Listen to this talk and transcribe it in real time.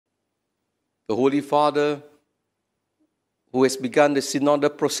The Holy Father, who has begun the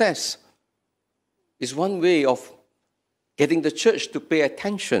Synodal process, is one way of getting the church to pay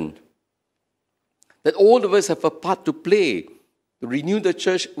attention. That all of us have a part to play. To renew the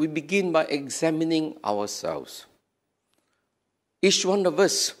church, we begin by examining ourselves. Each one of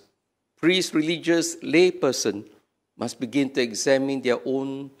us, priest, religious, lay person, must begin to examine their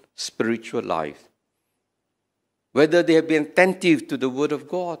own spiritual life. Whether they have been attentive to the Word of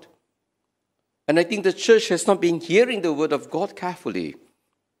God. And I think the church has not been hearing the Word of God carefully,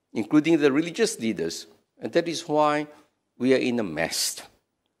 including the religious leaders. And that is why we are in a mess.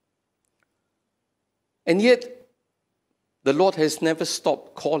 And yet, the Lord has never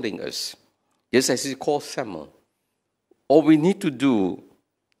stopped calling us, just as He called Samuel. All we need to do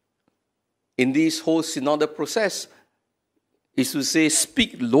in this whole synodal process is to say,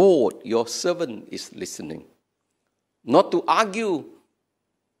 "Speak, Lord, your servant is listening." Not to argue,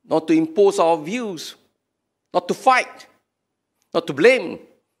 not to impose our views, not to fight, not to blame,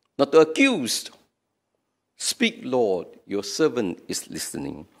 not to accuse. Speak, Lord, your servant is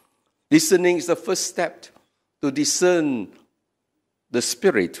listening. Listening is the first step to discern the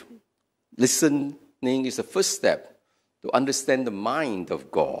Spirit. Listening is the first step to understand the mind of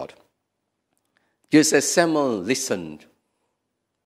God. Just as Samuel listened,